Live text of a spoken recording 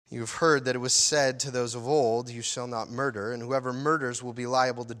You have heard that it was said to those of old, 'You shall not murder,' and whoever murders will be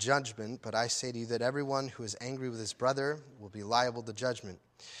liable to judgment. But I say to you that everyone who is angry with his brother will be liable to judgment.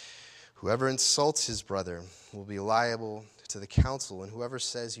 Whoever insults his brother will be liable to the council, and whoever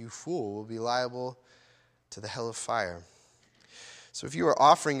says 'You fool' will be liable to the hell of fire. So if you are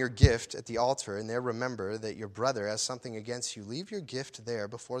offering your gift at the altar and there remember that your brother has something against you, leave your gift there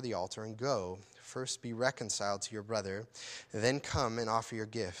before the altar and go. First be reconciled to your brother, then come and offer your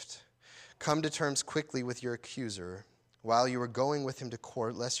gift. Come to terms quickly with your accuser while you are going with him to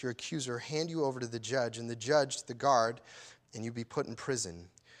court, lest your accuser hand you over to the judge, and the judge to the guard, and you be put in prison.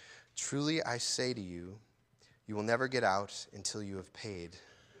 Truly I say to you, you will never get out until you have paid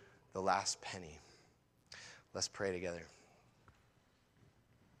the last penny." Let's pray together.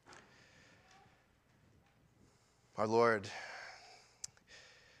 Our Lord,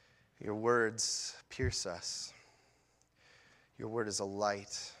 your words pierce us. Your word is a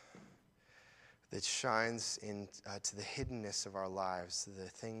light that shines to the hiddenness of our lives, to the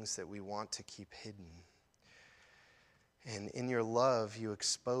things that we want to keep hidden. And in your love, you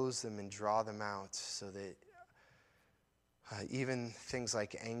expose them and draw them out so that even things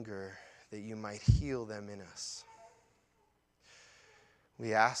like anger, that you might heal them in us.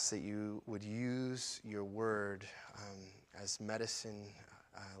 We ask that you would use your word as medicine,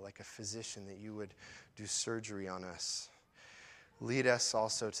 like a physician, that you would do surgery on us. Lead us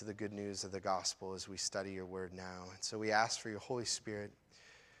also to the good news of the gospel as we study your word now. And so we ask for your Holy Spirit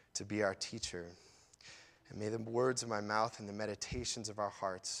to be our teacher. And may the words of my mouth and the meditations of our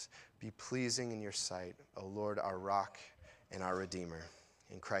hearts be pleasing in your sight, O Lord, our rock and our Redeemer.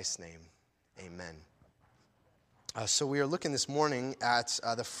 In Christ's name, amen. So we are looking this morning at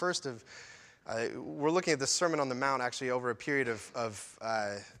the first of, we're looking at the Sermon on the Mount actually over a period of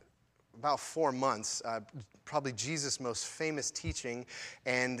about 4 months, probably Jesus' most famous teaching.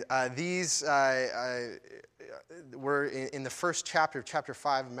 And these were in the first chapter, chapter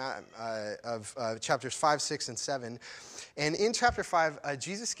 5 of chapters 5, 6, and 7. And in chapter 5,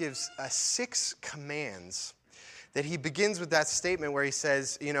 Jesus gives 6 commands that he begins with that statement where he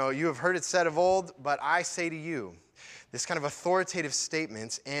says, you have heard it said of old, but I say to you. This kind of authoritative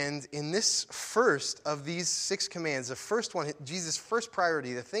statement. And in this first of these 6 commands, the first one, Jesus' first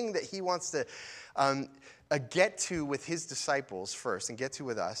priority, the thing that he wants to get to with his disciples first and get to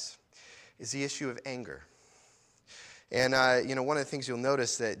with us, is the issue of anger. And, one of the things you'll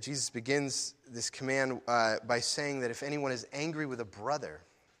notice that Jesus begins this command by saying that if anyone is angry with a brother,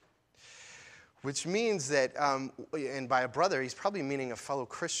 which means that, and by a brother, he's probably meaning a fellow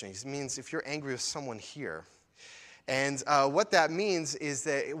Christian. He means if you're angry with someone here. And what that means is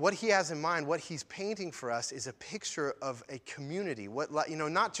that what he has in mind, what he's painting for us, is a picture of a community.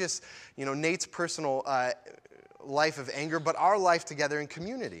 Not just Nate's personal life of anger, but our life together in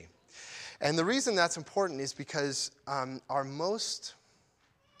community. And the reason that's important is because our most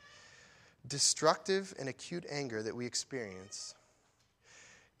destructive and acute anger that we experience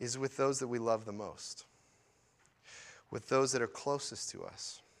is with those that we love the most, with those that are closest to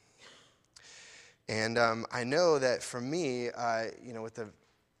us. And I know that for me, with the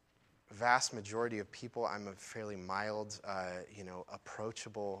vast majority of people, I'm a fairly mild,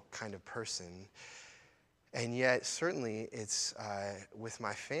 approachable kind of person. And yet, certainly, it's with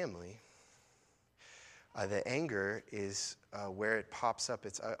my family, the anger is where it pops up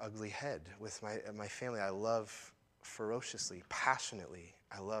its ugly head. With my family, I love ferociously, passionately.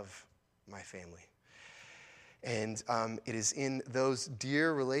 I love my family. And it is in those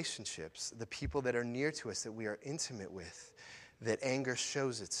dear relationships, the people that are near to us, that we are intimate with, that anger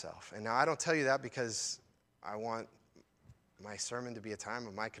shows itself. And now I don't tell you that because I want my sermon to be a time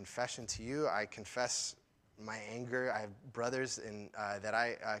of my confession to you. I confess my anger. I have brothers that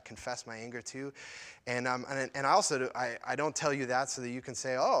I confess my anger to. And I also I don't tell you that so that you can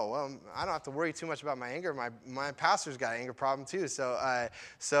say, oh, well, I don't have to worry too much about my anger. My pastor's got an anger problem too.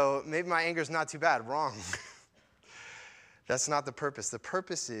 So maybe my anger's not too bad. Wrong. That's not the purpose. The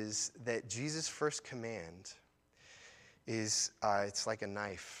purpose is that Jesus' first command is, it's like a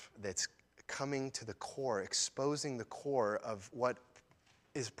knife that's coming to the core, exposing the core of what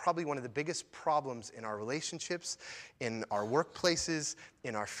is probably one of the biggest problems in our relationships, in our workplaces,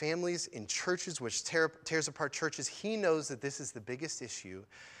 in our families, in churches, which tears apart churches. He knows that this is the biggest issue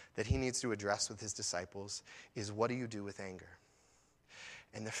that he needs to address with his disciples, is what do you do with anger?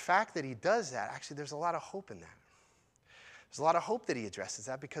 And the fact that he does that, actually, there's a lot of hope in that. There's a lot of hope that he addresses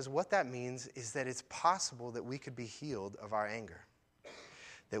that, because what that means is that it's possible that we could be healed of our anger,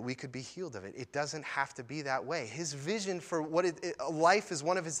 that we could be healed of it. It doesn't have to be that way. His vision for what life as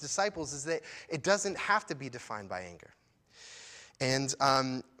one of his disciples is that it doesn't have to be defined by anger.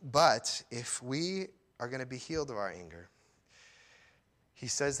 But if we are going to be healed of our anger, he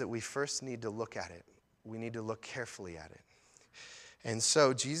says that we first need to look at it. We need to look carefully at it. And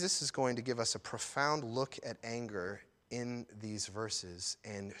so Jesus is going to give us a profound look at anger in these verses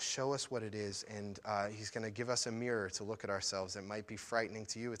and show us what it is. And he's going to give us a mirror to look at ourselves. It might be frightening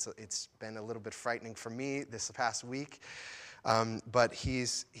to you. It's been a little bit frightening for me this past week. But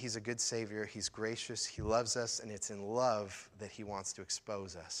he's a good Savior. He's gracious. He loves us. And it's in love that he wants to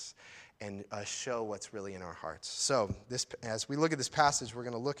expose us and show what's really in our hearts. So as we look at this passage, we're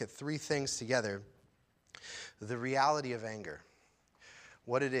going to look at three things together. The reality of anger.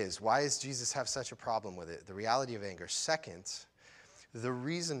 What it is. Why does Jesus have such a problem with it? The reality of anger. Second, the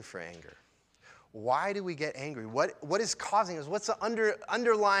reason for anger. Why do we get angry? What is causing us? What's the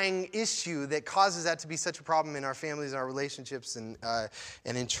underlying issue that causes that to be such a problem in our families, our relationships, and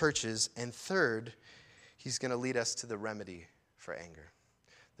in churches? And third, he's going to lead us to the remedy for anger.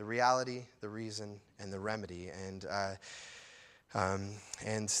 The reality, the reason, and the remedy.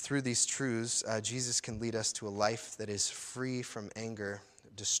 And through these truths, Jesus can lead us to a life that is free from anger,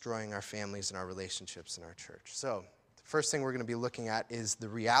 destroying our families and our relationships in our church. So the first thing we're going to be looking at is the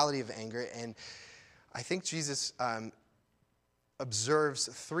reality of anger. And I think Jesus observes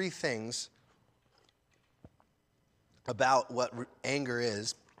three things about what anger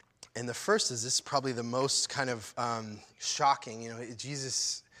is. And the first is, this is probably the most kind of shocking.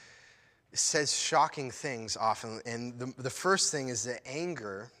 Jesus says shocking things often. And the first thing is that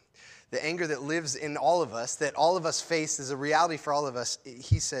the anger that lives in all of us, that all of us face, is a reality for all of us.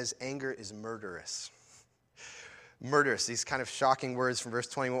 He says anger is murderous. Murderous, these kind of shocking words from verse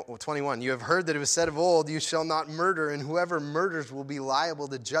 21. You have heard that it was said of old, you shall not murder, and whoever murders will be liable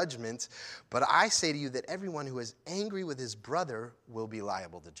to judgment. But I say to you that everyone who is angry with his brother will be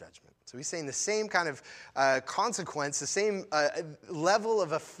liable to judgment. So he's saying the same kind of consequence, the same level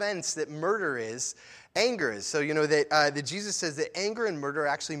of offense that murder is, anger is. So that Jesus says that anger and murder are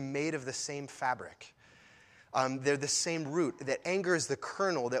actually made of the same fabric. They're the same root. That anger is the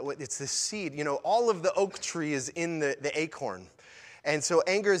kernel. It's the seed. All of the oak tree is in the acorn, and so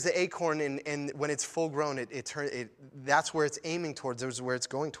anger is the acorn. And when it's full grown, that's where it's aiming towards. That's where it's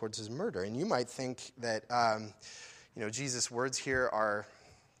going towards is murder. And you might think that Jesus' words here are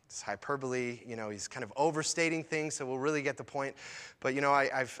hyperbole. He's kind of overstating things, so we'll really get the point. But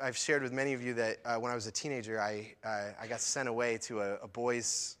I've shared with many of you that when I was a teenager, I got sent away to a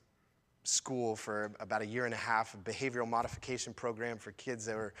boys' school for about a year and a half, a behavioral modification program for kids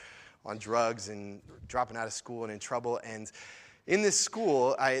that were on drugs and dropping out of school and in trouble. And in this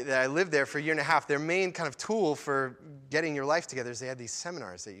school, I lived there for a year and a half, their main kind of tool for getting your life together is they had these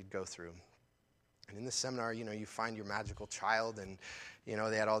seminars that you'd go through. And in the seminar, you find your magical child, and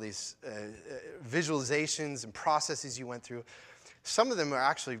they had all these visualizations and processes you went through. Some of them are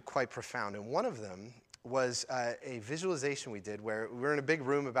actually quite profound, and one of them was a visualization we did where we were in a big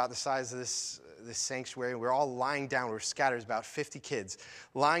room about the size of this sanctuary, and we're all lying down. We're scattered, about 50 kids,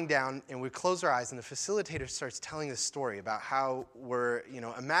 lying down, and we close our eyes, and the facilitator starts telling this story about how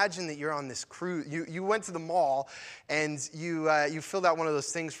imagine that you're on this cruise. You went to the mall, and you filled out one of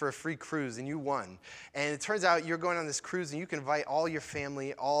those things for a free cruise, and you won. And it turns out you're going on this cruise, and you can invite all your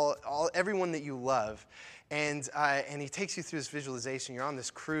family, everyone that you love. And he takes you through this visualization. You're on this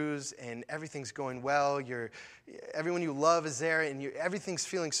cruise, and everything's going well. Everyone you love is there, and everything's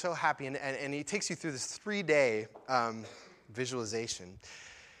feeling so happy. And he takes you through this 3-day visualization.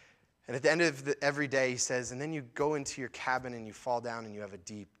 And at the end of every day, he says, and then you go into your cabin, and you fall down, and you have a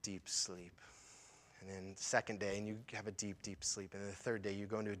deep, deep sleep. And then the second day, and you have a deep, deep sleep. And then the third day, you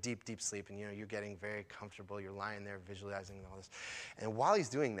go into a deep, deep sleep, and you're getting very comfortable. You're lying there visualizing all this. And while he's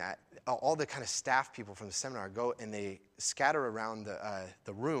doing that, all the kind of staff people from the seminar go and they scatter around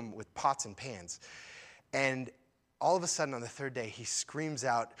the room with pots and pans. And all of a sudden on the third day, he screams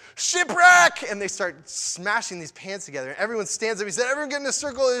out, "Shipwreck!" And they start smashing these pans together. And everyone stands up. He said, "Everyone get in a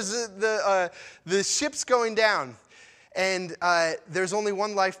circle. There's the ship's going down." And there's only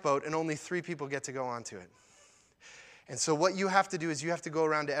one lifeboat, and only 3 people get to go onto it. And so what you have to do is you have to go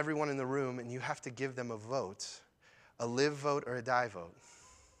around to everyone in the room, and you have to give them a vote, a live vote or a die vote.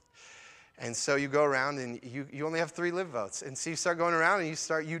 And so you go around, and you only have 3 live votes. And so you start going around, and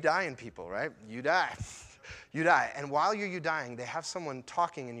you dying people, right? You die. You die. And while you're dying, they have someone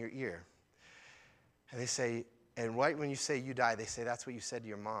talking in your ear. And they say, and right when you say you die, they say, that's what you said to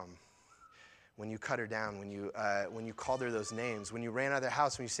your mom. When you cut her down, when you called her those names, when you ran out of their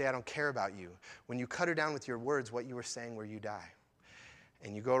house, when you say, I don't care about you, when you cut her down with your words, what you were saying were you die.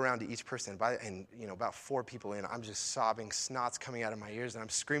 And you go around to each person, and about 4 people in, I'm just sobbing, snot's coming out of my ears, and I'm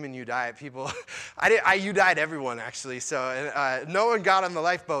screaming, "You die" at people. You died everyone, actually. So no one got on the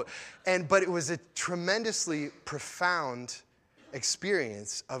lifeboat. But it was a tremendously profound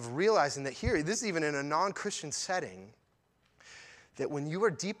experience of realizing that here, this is even in a non-Christian setting, that when you are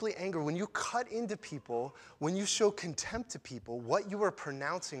deeply angry, when you cut into people, when you show contempt to people, what you are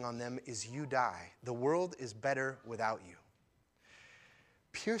pronouncing on them is "you die. The world is better without you."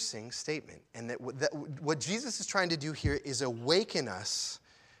 Piercing statement. And that what Jesus is trying to do here is awaken us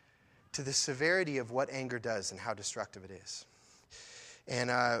to the severity of what anger does and how destructive it is.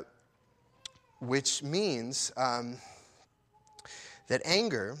 And which means that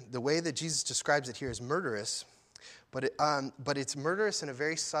anger, the way that Jesus describes it here, is murderous, but it's murderous in a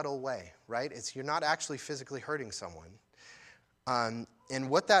very subtle way, right? You're not actually physically hurting someone. And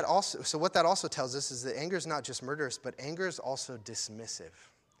what that also tells us is that anger is not just murderous, but anger is also dismissive.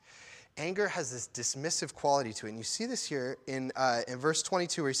 Anger has this dismissive quality to it. And you see this here in verse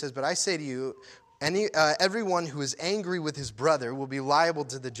 22 where he says, "But I say to you, everyone who is angry with his brother will be liable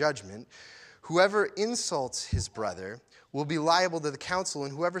to the judgment. Whoever insults his brother will be liable to the council,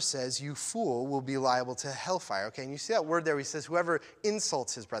 and whoever says, 'You fool,' will be liable to hellfire." Okay, and you see that word there where he says, whoever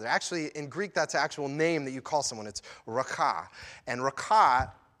insults his brother. Actually, in Greek, that's an actual name that you call someone. It's rakah. And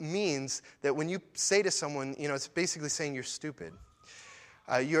rakah means that when you say to someone, it's basically saying you're stupid.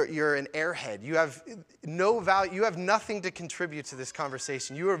 You're an airhead. You have no value. You have nothing to contribute to this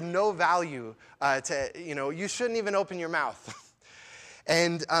conversation. You have no value you shouldn't even open your mouth.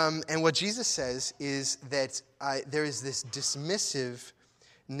 And what Jesus says is that there is this dismissive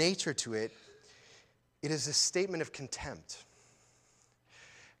nature to it. It is a statement of contempt.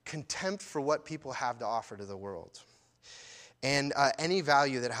 Contempt for what people have to offer to the world. And any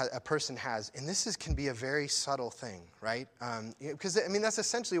value that a person has. And this can be a very subtle thing, right? Because, that's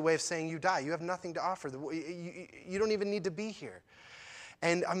essentially a way of saying you die. You have nothing to offer. You don't even need to be here.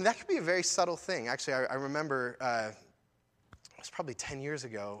 And that could be a very subtle thing. Actually, I remember... it was probably 10 years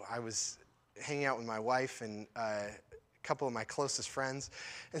ago. I was hanging out with my wife and a couple of my closest friends.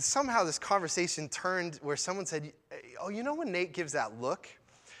 And somehow this conversation turned where someone said, "Oh, when Nate gives that look?"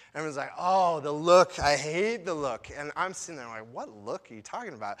 And everyone's like, "Oh, the look. I hate the look." And I'm sitting there like, "What look are you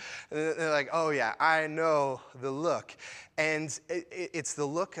talking about?" And they're like, "Oh, yeah, I know the look." And it's the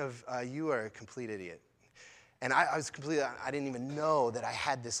look of you are a complete idiot. And I didn't even know that I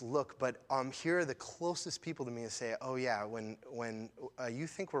had this look, but here are the closest people to me to say, "Oh yeah, when you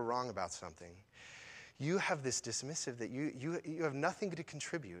think we're wrong about something, you have this dismissive that you have nothing to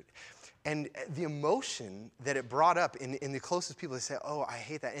contribute." And the emotion that it brought up in the closest people, they say, "Oh, I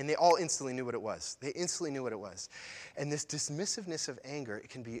hate that." And they all instantly knew what it was. They instantly knew what it was. And this dismissiveness of anger,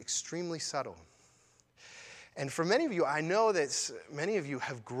 it can be extremely subtle. And for many of you, I know that many of you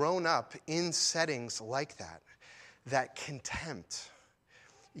have grown up in settings like that contempt.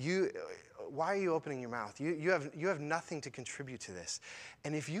 Why are you opening your mouth? You have nothing to contribute to this.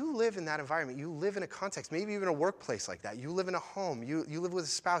 And if you live in that environment, you live in a context, maybe even a workplace like that, you live in a home, you live with a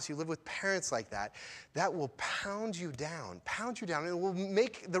spouse, you live with parents like that will pound you down, and it will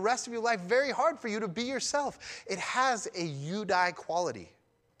make the rest of your life very hard for you to be yourself. It has a you die quality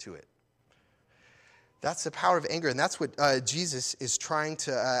to it. That's the power of anger, and that's what Jesus is trying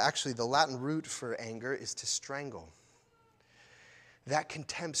to, actually the Latin root for anger is to strangle. That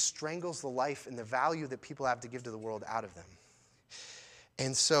contempt strangles the life and the value that people have to give to the world out of them.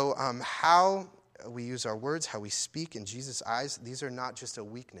 And so how we use our words, how we speak in Jesus' eyes, these are not just a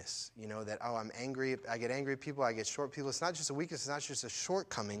weakness, that, I'm angry, I get angry at people, I get short at people. It's not just a weakness, it's not just a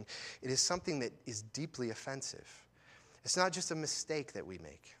shortcoming. It is something that is deeply offensive. It's not just a mistake that we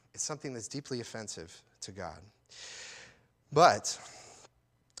make. It's something that's deeply offensive to God. But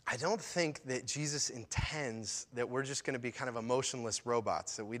I don't think that Jesus intends that we're just going to be kind of emotionless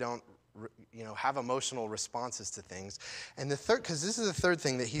robots, that we don't, have emotional responses to things. And because this is the third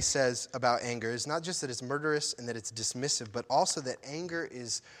thing that he says about anger, is not just that it's murderous and that it's dismissive, but also that anger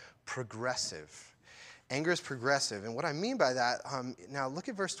is progressive. Anger is progressive. And what I mean by that, now look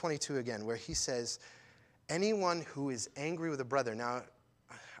at verse 22 again, where he says, anyone who is angry with a brother. Now,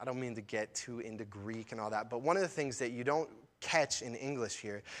 I don't mean to get too into Greek and all that, but one of the things that you don't catch in English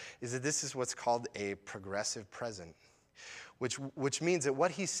here is that this is what's called a progressive present, which means that what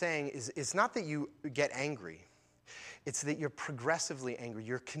he's saying is it's not that you get angry. It's that you're progressively angry.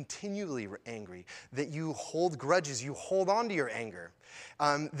 You're continually angry. That you hold grudges. You hold on to your anger.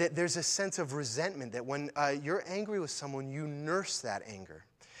 That there's a sense of resentment that when you're angry with someone, you nurse that anger.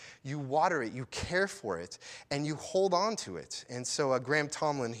 You water it, you care for it, and you hold on to it. And so Graham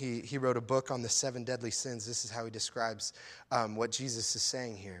Tomlin, he wrote a book on the 7 deadly sins. This is how he describes what Jesus is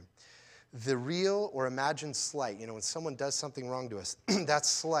saying here. The real or imagined slight, when someone does something wrong to us, that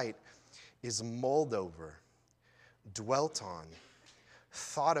slight is mulled over, dwelt on,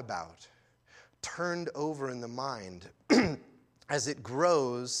 thought about, turned over in the mind. As it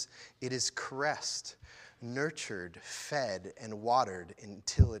grows, it is caressed, nurtured, fed, and watered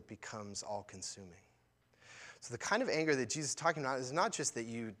until it becomes all-consuming. So the kind of anger that Jesus is talking about is not just that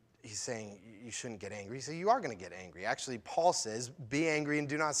he's saying you shouldn't get angry. He says you are going to get angry. Actually, Paul says, be angry and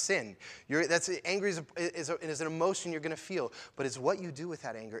do not sin. Anger is an emotion you're going to feel, but it's what you do with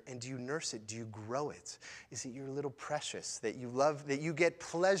that anger, and do you nurse it? Do you grow it? Is it your little precious that you love, that you get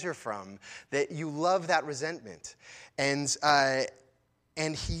pleasure from, that you love that resentment?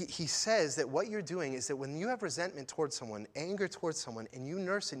 And he says that what you're doing is that when you have resentment towards someone, anger towards someone, and you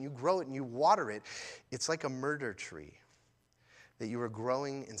nurse it and you grow it and you water it, it's like a murder tree that you are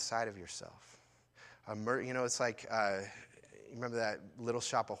growing inside of yourself. It's like, you remember that Little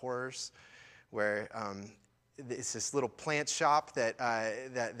Shop of Horrors where it's this little plant shop,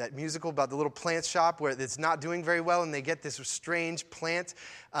 that musical about the little plant shop where it's not doing very well and they get this strange plant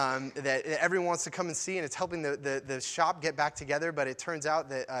that everyone wants to come and see, and it's helping the shop get back together, but it turns out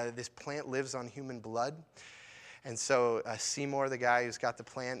that this plant lives on human blood. And so Seymour, the guy who's got the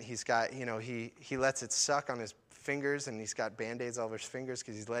plant, he's got, he lets it suck on his fingers, and he's got Band-Aids all over his fingers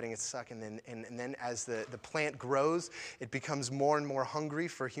because he's letting it suck. And then as the plant grows, it becomes more and more hungry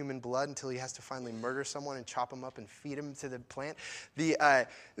for human blood until he has to finally murder someone and chop him up and feed him to the plant.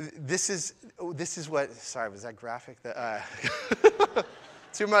 This is what. Sorry, was that graphic?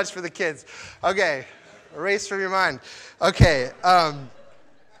 Too much for the kids. Okay, erase from your mind. Okay.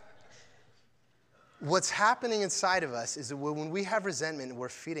 What's happening inside of us is that when we have resentment and we're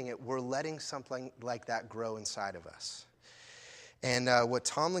feeding it, we're letting something like that grow inside of us. And what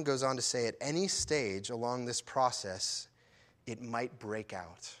Tomlin goes on to say, at any stage along this process, it might break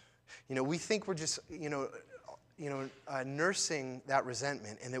out. We think we're just, nursing that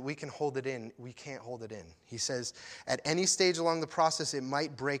resentment and that we can hold it in. We can't hold it in. He says, at any stage along the process, it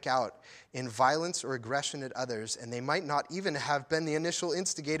might break out in violence or aggression at others, and they might not even have been the initial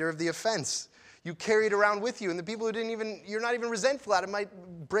instigator of the offense. You carry it around with you, and the people who you're not even resentful at, it might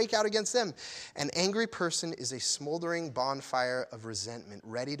break out against them. An angry person is a smoldering bonfire of resentment,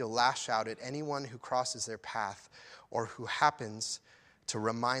 ready to lash out at anyone who crosses their path or who happens to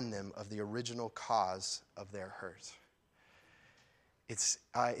remind them of the original cause of their hurt. It's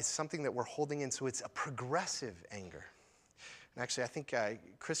something that we're holding in, so it's a progressive anger. And actually, I think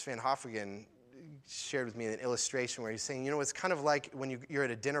Chris Van Hoffigan shared with me an illustration where he's saying, it's kind of like when you're at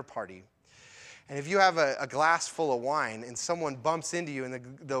a dinner party. And if you have a glass full of wine and someone bumps into you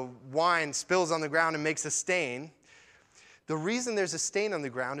and the wine spills on the ground and makes a stain, the reason there's a stain on the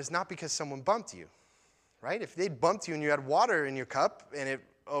ground is not because someone bumped you, right? If they'd bumped you and you had water in your cup and it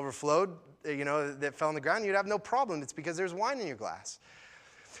overflowed, that fell on the ground, you'd have no problem. It's because there's wine in your glass.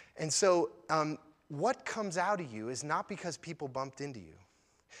 And so what comes out of you is not because people bumped into you.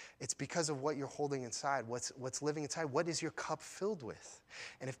 It's because of what you're holding inside, what's living inside. What is your cup filled with?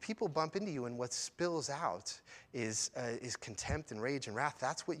 And if people bump into you and what spills out is contempt and rage and wrath,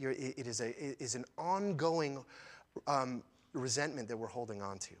 that's what it is an ongoing resentment that we're holding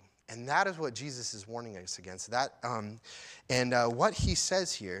on to. And that is what Jesus is warning us against. What he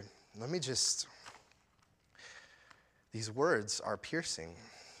says here, these words are piercing.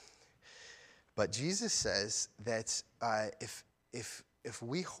 But Jesus says that if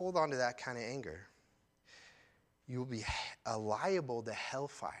we hold on to that kind of anger, you'll be liable to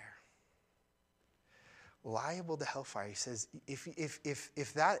hellfire. Liable to hellfire. He says,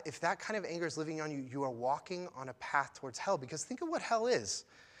 if that kind of anger is living on you, you are walking on a path towards hell. Because think of what hell is.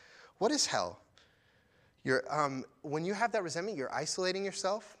 What is hell? When you have that resentment, you're isolating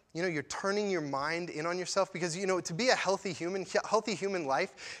yourself. You're turning your mind in on yourself because, to be a healthy human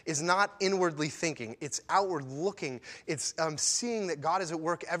life is not inwardly thinking. It's outward looking. It's seeing that God is at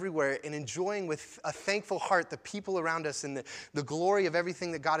work everywhere and enjoying with a thankful heart the people around us and the glory of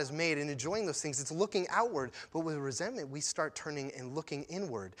everything that God has made and enjoying those things. It's looking outward. But with resentment, we start turning and looking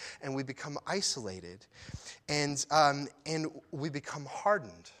inward and we become isolated and we become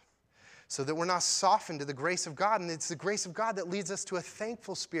hardened. So that we're not softened to the grace of God. And it's the grace of God that leads us to a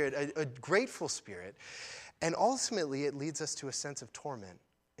thankful spirit, a grateful spirit. And ultimately, it leads us to a sense of torment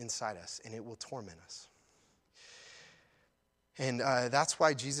inside us, and it will torment us. And that's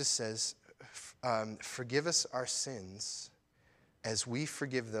why Jesus says, forgive us our sins as we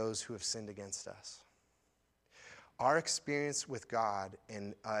forgive those who have sinned against us. our experience with God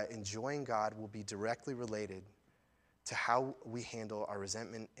and enjoying God will be directly related to how we handle our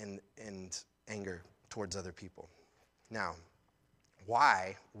resentment and anger towards other people. Now,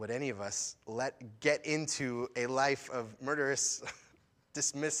 why would any of us get into a life of murderous,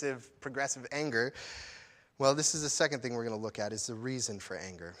 dismissive, progressive anger? Well, this is the second thing we're going to look at, is the reason for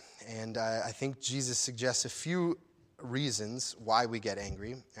anger. And I think Jesus suggests a few reasons why we get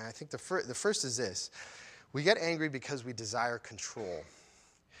angry. And I think the first is this. We get angry because we desire control.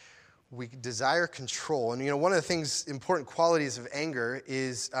 We desire control. And, one of the things, important qualities of anger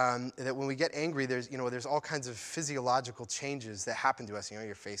is that when we get angry, there's all kinds of physiological changes that happen to us.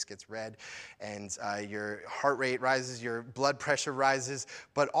 Your face gets red and your heart rate rises, your blood pressure rises.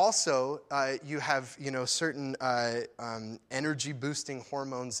 But also, you have, certain energy-boosting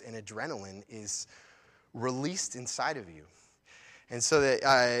hormones, and adrenaline is released inside of you. And so that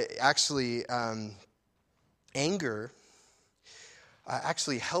actually, anger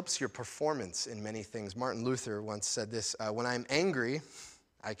actually helps your performance in many things. Martin Luther once said this, when I'm angry,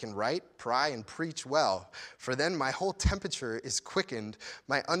 I can write, pry, and preach well, for then my whole temperature is quickened,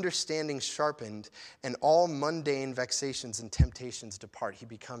 my understanding sharpened, and all mundane vexations and temptations depart. He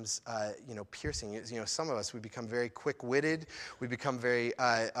becomes, piercing. Some of us, we become very quick-witted, we become very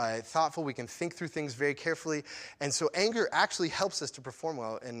thoughtful, we can think through things very carefully, and so anger actually helps us to perform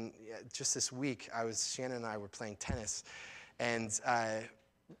well. And just this week, Shannon and I were playing tennis, and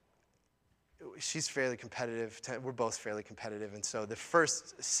she's fairly competitive. We're both fairly competitive. And so the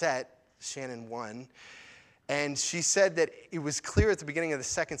first set, Shannon won. And she said that it was clear at the beginning of the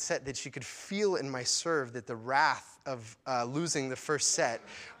second set that she could feel in my serve that the wrath of losing the first set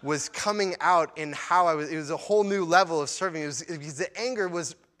was coming out in how it was a whole new level of serving. It was because the anger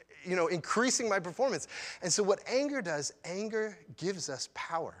was, increasing my performance. And so what anger does, anger gives us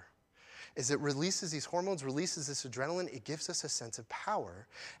power. Is it releases these hormones, releases this adrenaline, it gives us a sense of power.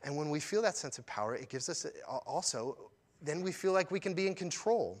 And when we feel that sense of power, it gives us also, then we feel like we can be in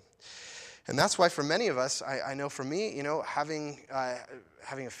control. And that's why for many of us, I know for me, having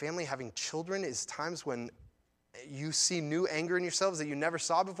a family, having children is times when you see new anger in yourselves that you never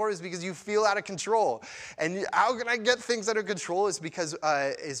saw before, is because you feel out of control. And how can I get things under control is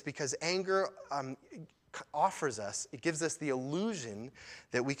because anger offers us, it gives us the illusion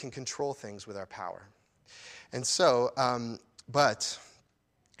that we can control things with our power. And so, but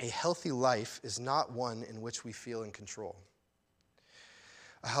a healthy life is not one in which we feel in control.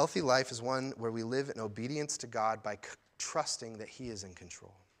 A healthy life is one where we live in obedience to God by trusting that He is in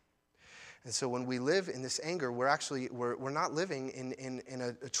control. And so when we live in this anger, we're not living in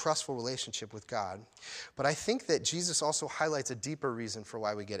a trustful relationship with God. But I think that Jesus also highlights a deeper reason for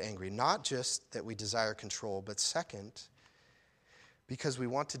why we get angry. Not just that we desire control, but second, because we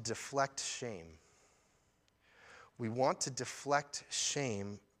want to deflect shame. We want to deflect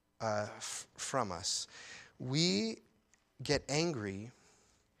shame from us. We get angry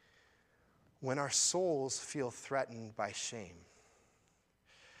when our souls feel threatened by shame.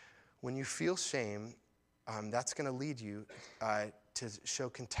 When you feel shame, that's going to lead you to show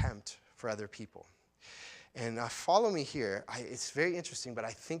contempt for other people. And follow me here. It's very interesting, but I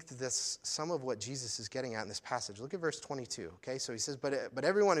think that that's some of what Jesus is getting at in this passage. Look at verse 22, okay? So he says, but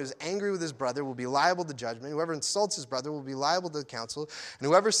everyone who's angry with his brother will be liable to judgment. Whoever insults his brother will be liable to the council. And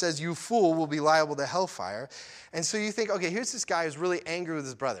whoever says, you fool, will be liable to hellfire. And so you think, okay, here's this guy who's really angry with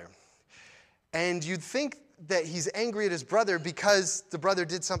his brother. And you'd think that he's angry at his brother because the brother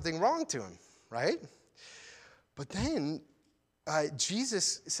did something wrong to him, right? But then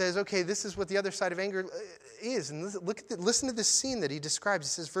Jesus says, okay, this is what the other side of anger is. And listen to this scene that he describes. He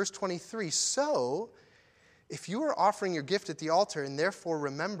says, verse 23, so if you are offering your gift at the altar and therefore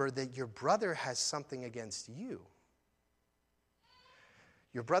remember that your brother has something against you.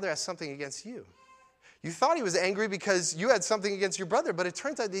 Your brother has something against you. You thought he was angry because you had something against your brother, but it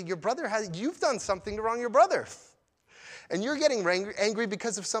turns out that you've done something to wrong your brother. And you're getting angry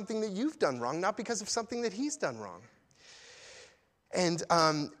because of something that you've done wrong, not because of something that he's done wrong. And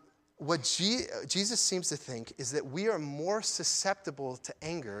what Jesus seems to think is that we are more susceptible to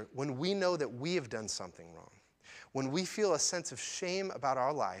anger when we know that we have done something wrong. When we feel a sense of shame about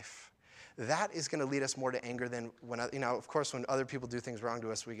our life, that is going to lead us more to anger than when, of course, when other people do things wrong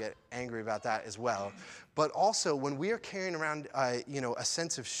to us, we get angry about that as well. But also, when we are carrying around, a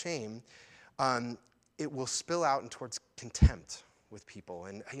sense of shame, it will spill out and towards contempt with people.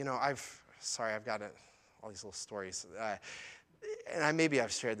 And, I've got all these little stories. And maybe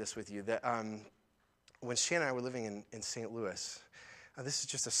I've shared this with you, that when Shannon and I were living in St. Louis, this is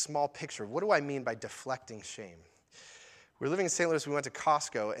just a small picture. What do I mean by deflecting shame? We were living in St. Louis, we went to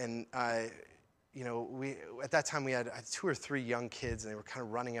Costco, and at that time we had 2 or 3 young kids, and they were kind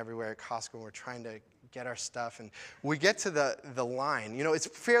of running everywhere at Costco, and we're trying to get our stuff. And we get to the line. It's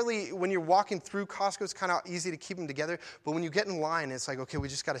fairly, when you're walking through Costco, it's kind of easy to keep them together. But when you get in line, it's like, okay, we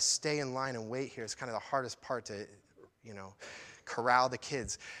just got to stay in line and wait here. It's kind of the hardest part to, corral the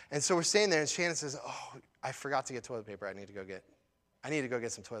kids. And so we're staying there, and Shannon says, oh, I forgot to get toilet paper. I need to go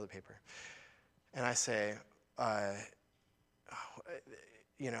get some toilet paper. And I say, what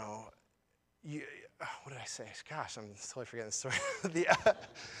did I say? Gosh, I'm totally forgetting the story.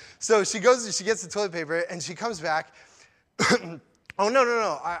 So she gets the toilet paper, and she comes back. Oh,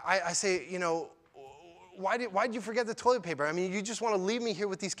 no. I say, why did you forget the toilet paper? I mean, you just want to leave me here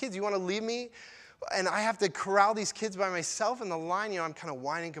with these kids. You want to leave me, and I have to corral these kids by myself in the line. I'm kind of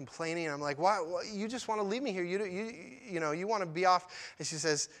whining, complaining, and I'm like, why? You just want to leave me here. You want to be off. And she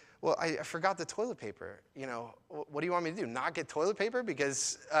says, well, I forgot the toilet paper. What do you want me to do? Not get toilet paper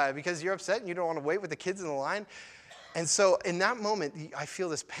because you're upset and you don't want to wait with the kids in the line? And so in that moment, I feel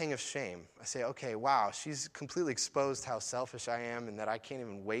this pang of shame. I say, okay, wow, she's completely exposed how selfish I am and that I can't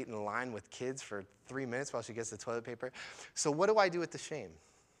even wait in line with kids for 3 minutes while she gets the toilet paper. So what do I do with the shame?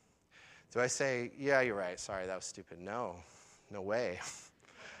 Do I say, yeah, you're right. Sorry, that was stupid. No way.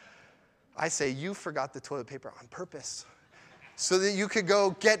 I say, you forgot the toilet paper on purpose, so that you could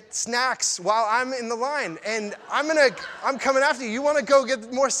go get snacks while I'm in the line. And I'm coming after you. You want to go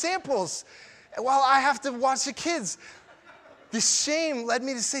get more samples while I have to watch the kids. The shame led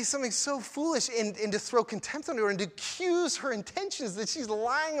me to say something so foolish and to throw contempt on her and to accuse her intentions that she's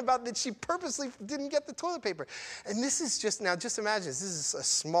lying about, that she purposely didn't get the toilet paper. And this is just imagine this is a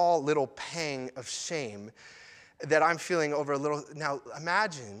small little pang of shame that I'm feeling over a little. Now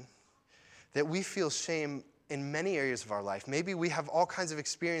imagine that we feel shame in many areas of our life. Maybe we have all kinds of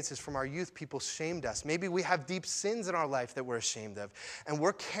experiences from our youth. People shamed us. Maybe we have deep sins in our life that we're ashamed of, and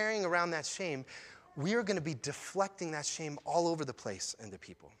we're carrying around that shame. We are going to be deflecting that shame all over the place into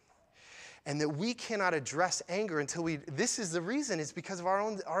people. And that we cannot address anger until this is the reason, it's because of our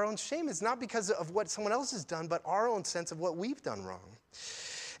own shame. It's not because of what someone else has done, but our own sense of what we've done wrong.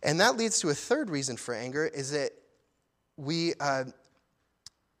 And that leads to a third reason for anger, is that we are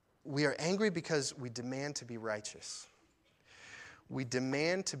angry because we demand to be righteous. We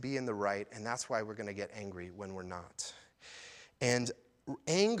demand to be in the right, and that's why we're going to get angry when we're not. And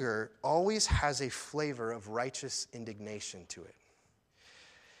anger always has a flavor of righteous indignation to it.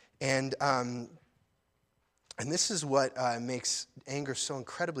 And this is what makes anger so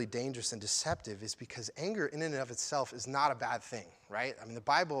incredibly dangerous and deceptive, is because anger in and of itself is not a bad thing, right? I mean, the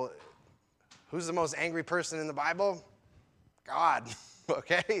Bible, who's the most angry person in the Bible? God.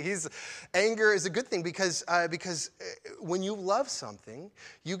 Okay, anger is a good thing because when you love something,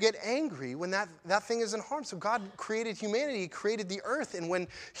 you get angry when that thing is in harm. So God created humanity, He created the earth, and when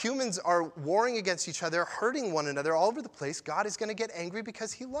humans are warring against each other, hurting one another all over the place, God is going to get angry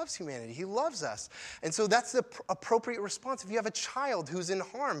because He loves humanity. He loves us. And so that's the appropriate response. If you have a child who's in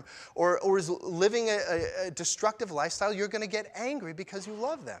harm or is living a destructive lifestyle, you're going to get angry because you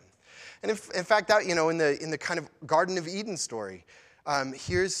love them. And in fact, that, in the kind of Garden of Eden story,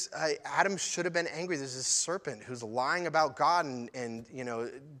 here's Adam should have been angry. There's this serpent who's lying about God and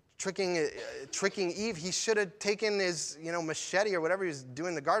tricking Eve. He should have taken his machete or whatever he was doing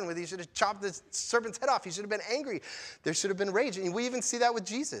in the garden with. He should have chopped the serpent's head off. He should have been angry. There should have been rage. And we even see that with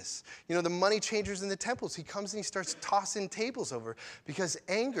Jesus. The money changers in the temples. He comes and he starts tossing tables over because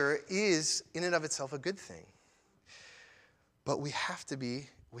anger is in and of itself a good thing. But we have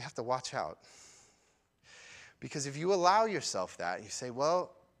to watch out. Because if you allow yourself that, you say,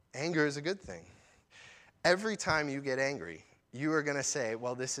 well, anger is a good thing. Every time you get angry, you are going to say,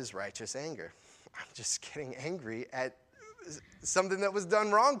 well, this is righteous anger. I'm just getting angry at something that was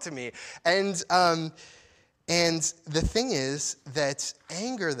done wrong to me. And the thing is that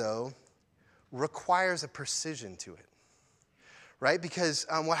anger, though, requires a precision to it. Right? Because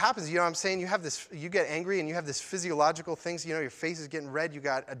what happens, I'm saying, you get angry and you have this physiological things, your face is getting red, you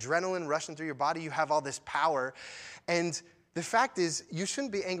got adrenaline rushing through your body, you have all this power. And the fact is, you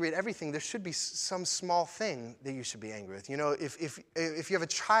shouldn't be angry at everything. There should be some small thing that you should be angry with. If you have a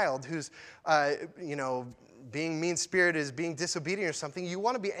child who's, being mean-spirited, is being disobedient or something, you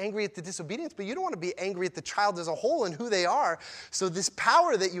want to be angry at the disobedience, but you don't want to be angry at the child as a whole and who they are. So this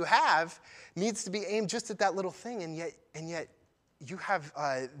power that you have needs to be aimed just at that little thing, and yet you have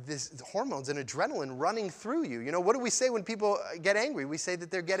this hormones and adrenaline running through you. What do we say when people get angry? We say that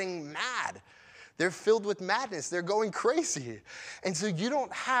they're getting mad. They're filled with madness. They're going crazy. And so you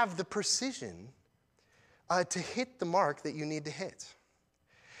don't have the precision to hit the mark that you need to hit.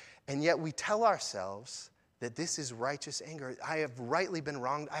 And yet we tell ourselves that this is righteous anger. I have rightly been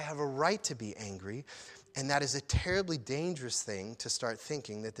wronged. I have a right to be angry. And that is a terribly dangerous thing to start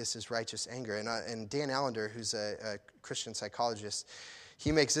thinking that this is righteous anger. And Dan Allender, who's a Christian psychologist,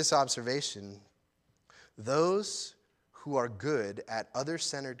 he makes this observation: those who are good at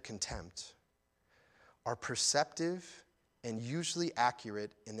other-centered contempt are perceptive and usually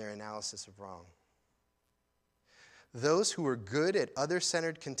accurate in their analysis of wrong. Those who are good at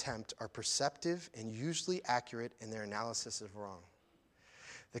other-centered contempt are perceptive and usually accurate in their analysis of wrong.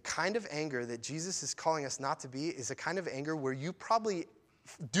 The kind of anger that Jesus is calling us not to be is a kind of anger where you probably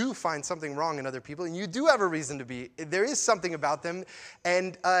do find something wrong in other people, and you do have a reason to be. There is something about them,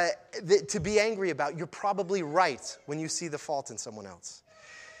 and to be angry about. You're probably right when you see the fault in someone else.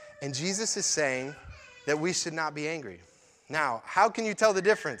 And Jesus is saying that we should not be angry. Now, how can you tell the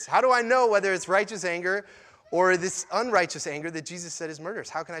difference? How do I know whether it's righteous anger or this unrighteous anger that Jesus said is murderous?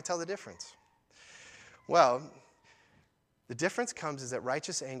 How can I tell the difference? Well, the difference comes is that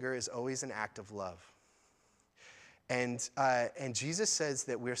righteous anger is always an act of love. And Jesus says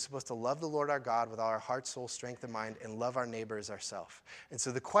that we're supposed to love the Lord our God with all our heart, soul, strength, and mind, and love our neighbor as ourselves. And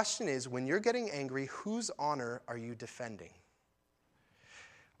so the question is, when you're getting angry, whose honor are you defending?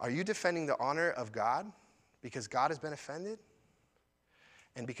 Are you defending the honor of God because God has been offended?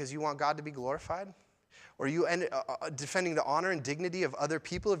 And because you want God to be glorified? Or are you defending the honor and dignity of other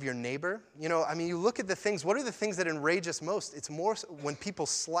people, of your neighbor? You know, I mean, you look at the things, what are the things that enrage us most? It's more when people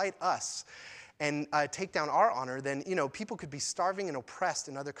slight us and take down our honor than, you know, people could be starving and oppressed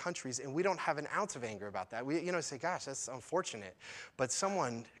in other countries, and we don't have an ounce of anger about that. We, say, gosh, that's unfortunate. But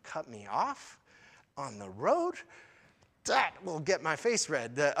someone cut me off on the road, that will get my face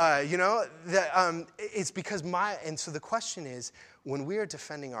red. It's because and so the question is, when we are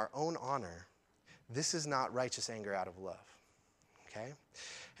defending our own honor, this is not righteous anger out of love, okay?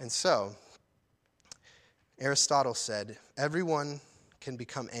 And so, Aristotle said, everyone can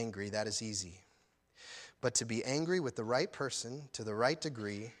become angry, that is easy. But to be angry with the right person, to the right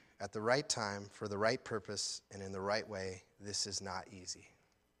degree, at the right time, for the right purpose, and in the right way, this is not easy.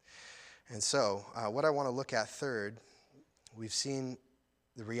 And so, what I want to look at third, we've seen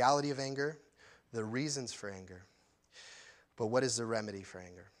the reality of anger, the reasons for anger, but what is the remedy for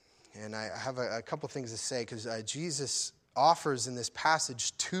anger? And I have a couple things to say, because Jesus offers in this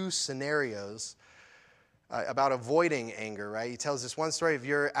passage two scenarios about avoiding anger, right? He tells this one story. If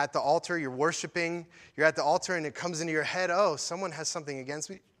you're at the altar, you're worshiping, you're at the altar, and it comes into your head, oh, someone has something against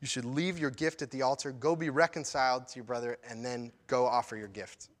me. You should leave your gift at the altar, go be reconciled to your brother, and then go offer your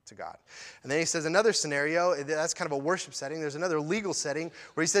gift to God. And then he says another scenario, that's kind of a worship setting. There's another legal setting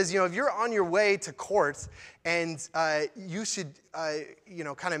where he says, if you're on your way to court and you should,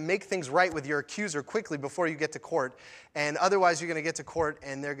 kind of make things right with your accuser quickly before you get to court, and otherwise you're going to get to court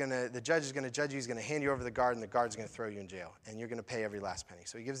and the judge is going to judge you, he's going to hand you over to the guard, and the guard's going to throw you in jail, and you're going to pay every last penny.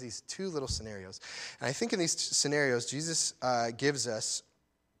 So he gives these two little scenarios. And I think in these scenarios, Jesus gives us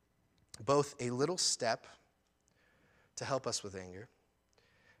both a little step to help us with anger,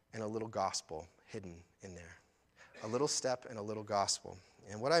 and a little gospel hidden in there. A little step and a little gospel.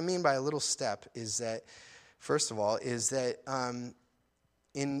 And what I mean by a little step is that, first of all, is that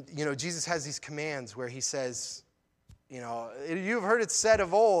Jesus has these commands where he says, you've heard it said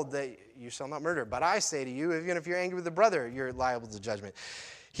of old that you shall not murder. But I say to you, even if you're angry with a brother, you're liable to judgment.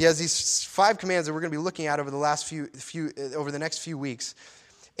 He has these 5 commands that we're going to be looking at over the over the next few weeks.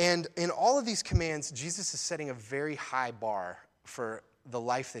 And in all of these commands, Jesus is setting a very high bar for the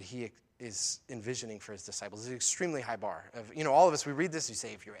life that he is envisioning for his disciples. It's an extremely high bar. All of us, we read this, you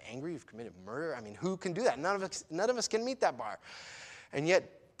say, if you're angry, you've committed murder. I mean, who can do that? None of us can meet that bar. And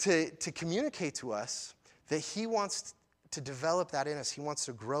yet, to communicate to us that he wants to develop that in us, he wants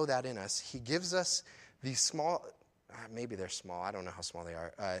to grow that in us, he gives us these small, maybe they're small, I don't know how small they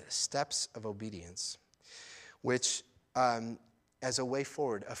are, steps of obedience, which, as a way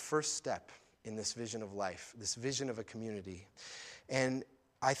forward, a first step in this vision of life, this vision of a community. And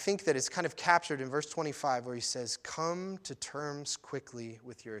I think that it's kind of captured in verse 25 where he says, come to terms quickly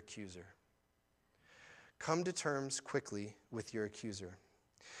with your accuser. Come to terms quickly with your accuser.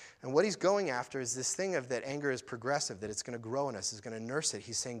 And what he's going after is this thing of that anger is progressive, that it's going to grow in us, it's going to nurse it.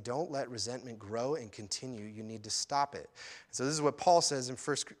 He's saying, don't let resentment grow and continue. You need to stop it. So this is what Paul says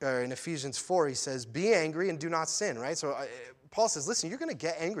in Ephesians 4. He says, be angry and do not sin, right? So Paul says, listen, you're going to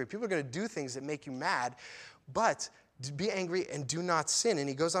get angry. People are going to do things that make you mad, but be angry and do not sin. And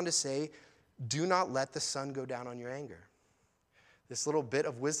he goes on to say, do not let the sun go down on your anger. This little bit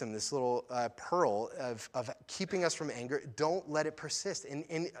of wisdom, this little pearl of keeping us from anger, don't let it persist.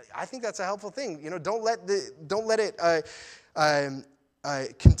 And I think that's a helpful thing. Don't let it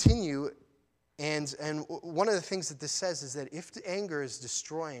continue And one of the things that this says is that if the anger is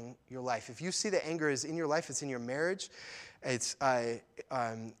destroying your life, if you see that anger is in your life, it's in your marriage, it's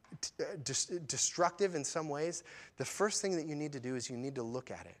destructive in some ways, the first thing that you need to do is you need to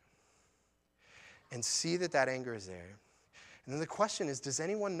look at it and see that that anger is there. And then the question is, does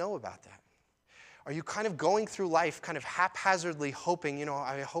anyone know about that? Are you kind of going through life kind of haphazardly hoping,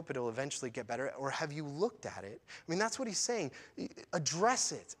 I hope it'll eventually get better? Or have you looked at it? I mean, that's what he's saying.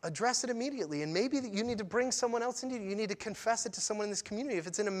 Address it. Address it immediately. And maybe you need to bring someone else into it. You need to confess it to someone in this community. If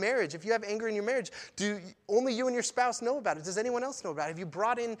it's in a marriage, if you have anger in your marriage, do only you and your spouse know about it? Does anyone else know about it? Have you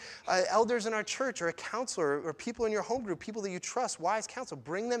brought in elders in our church or a counselor or people in your home group, people that you trust, wise counsel?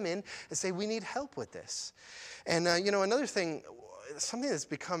 Bring them in and say, we need help with this. And, another thing, something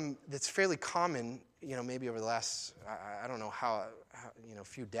that's fairly common, maybe over the last, I don't know how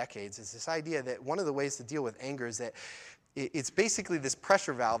few decades, is this idea that one of the ways to deal with anger is that it's basically this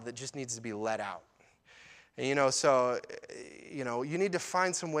pressure valve that just needs to be let out. And, you need to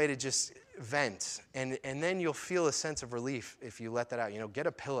find some way to just vent, and then you'll feel a sense of relief if you let that out. Get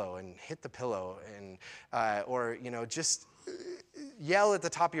a pillow and hit the pillow, and or just yell at the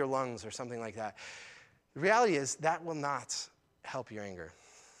top of your lungs or something like that. The reality is that will not help your anger.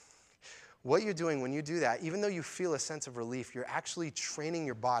 What you're doing when you do that, even though you feel a sense of relief, you're actually training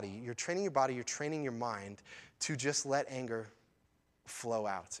your body. You're training your mind to just let anger flow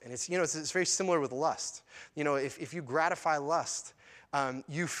out. And it's very similar with lust. If you gratify lust,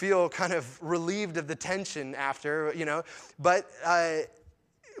 you feel kind of relieved of the tension after,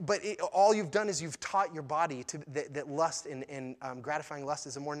 but all you've done is you've taught your body that lust and gratifying lust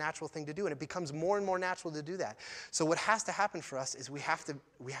is a more natural thing to do, and it becomes more and more natural to do that. So what has to happen for us is we have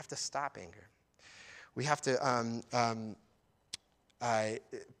to stop anger. We have to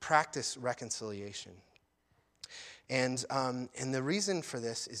practice reconciliation. And the reason for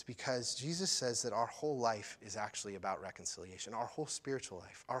this is because Jesus says that our whole life is actually about reconciliation. Our whole spiritual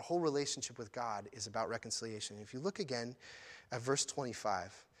life, our whole relationship with God is about reconciliation. If you look again at verse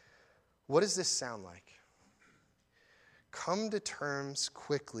 25, what does this sound like? Come to terms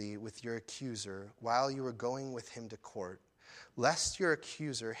quickly with your accuser while you are going with him to court, lest your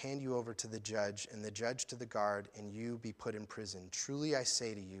accuser hand you over to the judge and the judge to the guard and you be put in prison. Truly I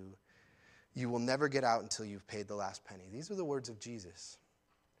say to you, you will never get out until you've paid the last penny. These are the words of Jesus.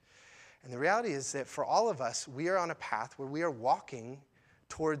 And the reality is that for all of us, we are on a path where we are walking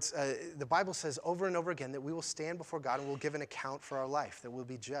towards, the Bible says over and over again that we will stand before God and we'll give an account for our life, that we'll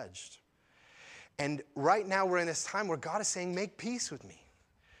be judged. And right now we're in this time where God is saying, make peace with me.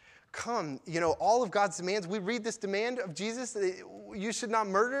 Come, all of God's demands. We read this demand of Jesus, that you should not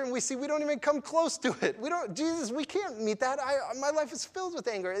murder, and we see we don't even come close to it. Jesus, we can't meet that. My life is filled with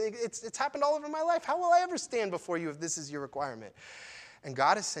anger. It's happened all over my life. How will I ever stand before you if this is your requirement? And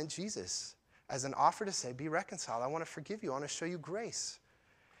God has sent Jesus as an offer to say, be reconciled. I want to forgive you. I want to show you grace.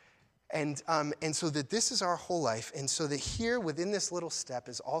 And so that this is our whole life, and so that here within this little step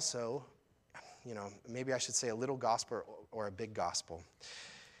is also, maybe I should say a little gospel or a big gospel.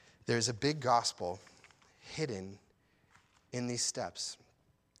 There's a big gospel hidden in these steps.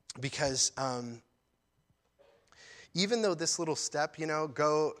 Because even though this little step,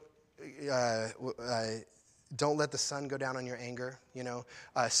 don't let the sun go down on your anger,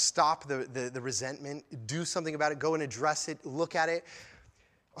 stop the resentment, do something about it, go and address it, look at it.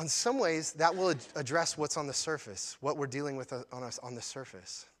 On some ways, that will address what's on the surface, what we're dealing with on the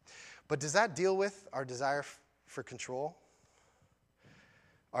surface. But does that deal with our desire for control?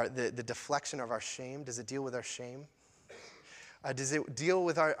 The deflection of our shame? Does it deal with our shame? Does it deal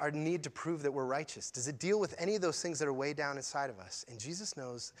with our need to prove that we're righteous? Does it deal with any of those things that are way down inside of us? And Jesus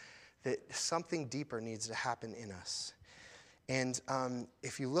knows that something deeper needs to happen in us. And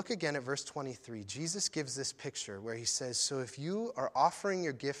if you look again at verse 23, Jesus gives this picture where he says, so if you are offering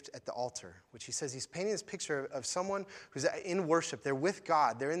your gift at the altar, which he says he's painting this picture of someone who's in worship, they're with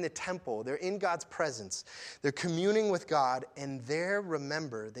God, they're in the temple, they're in God's presence, they're communing with God, and there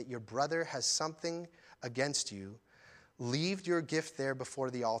remember that your brother has something against you, leave your gift there before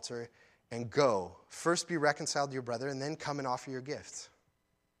the altar and go. First be reconciled to your brother and then come and offer your gift.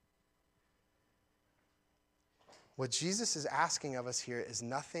 What Jesus is asking of us here is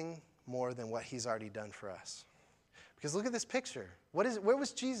nothing more than what he's already done for us. Because look at this picture. Where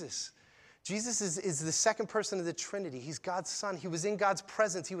was Jesus? Jesus is the second person of the Trinity. He's God's Son. He was in God's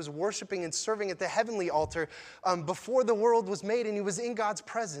presence. He was worshiping and serving at the heavenly altar before the world was made, and he was in God's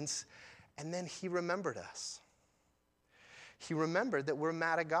presence. And then he remembered us. He remembered that we're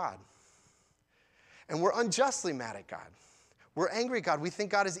mad at God. And we're unjustly mad at God. We're angry at God. We think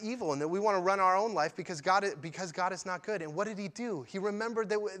God is evil and that we want to run our own life because God is not good. And what did he do? He remembered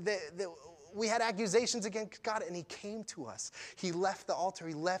that we had accusations against God, and he came to us. He left the altar,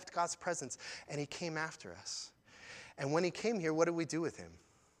 he left God's presence, and he came after us. And when he came here, what did we do with him?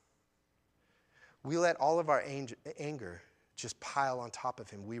 We let all of our anger just pile on top of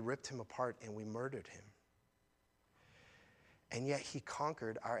him. We ripped him apart and we murdered him. And yet he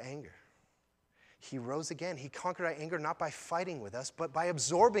conquered our anger. He rose again. He conquered our anger not by fighting with us, but by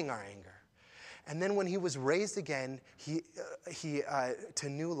absorbing our anger. And then when he was raised again, he to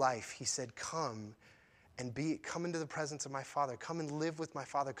new life, he said, come into the presence of my Father. Come and live with my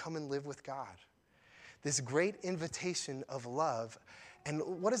Father. Come and live with God. This great invitation of love. And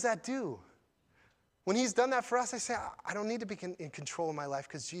what does that do? When he's done that for us, I say, I don't need to be in control of my life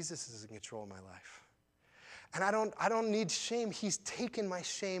because Jesus is in control of my life. And I don't need shame. He's taken my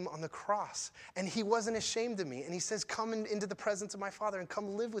shame on the cross. And he wasn't ashamed of me. And he says, come into the presence of my Father and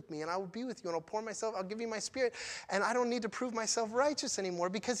come live with me. And I will be with you. And I'll give you my Spirit. And I don't need to prove myself righteous anymore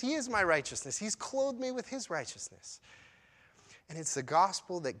because he is my righteousness. He's clothed me with his righteousness. And it's the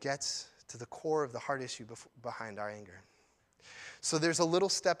gospel that gets to the core of the heart issue behind our anger. So there's a little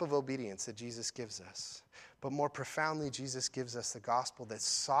step of obedience that Jesus gives us. But more profoundly, Jesus gives us the gospel that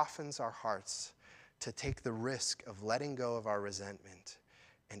softens our hearts to take the risk of letting go of our resentment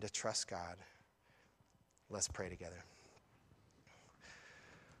and to trust God. Let's pray together.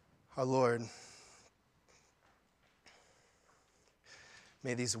 Our Lord,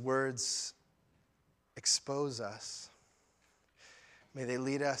 may these words expose us. May they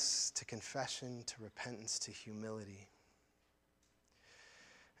lead us to confession, to repentance, to humility.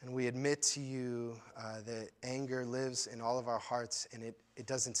 And we admit to you that anger lives in all of our hearts, and it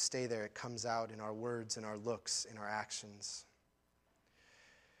doesn't stay there. It comes out in our words, in our looks, in our actions.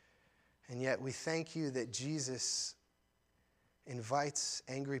 And yet we thank you that Jesus invites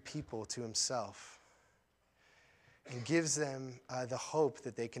angry people to himself and gives them the hope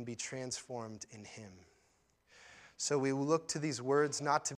that they can be transformed in him. So we look to these words not to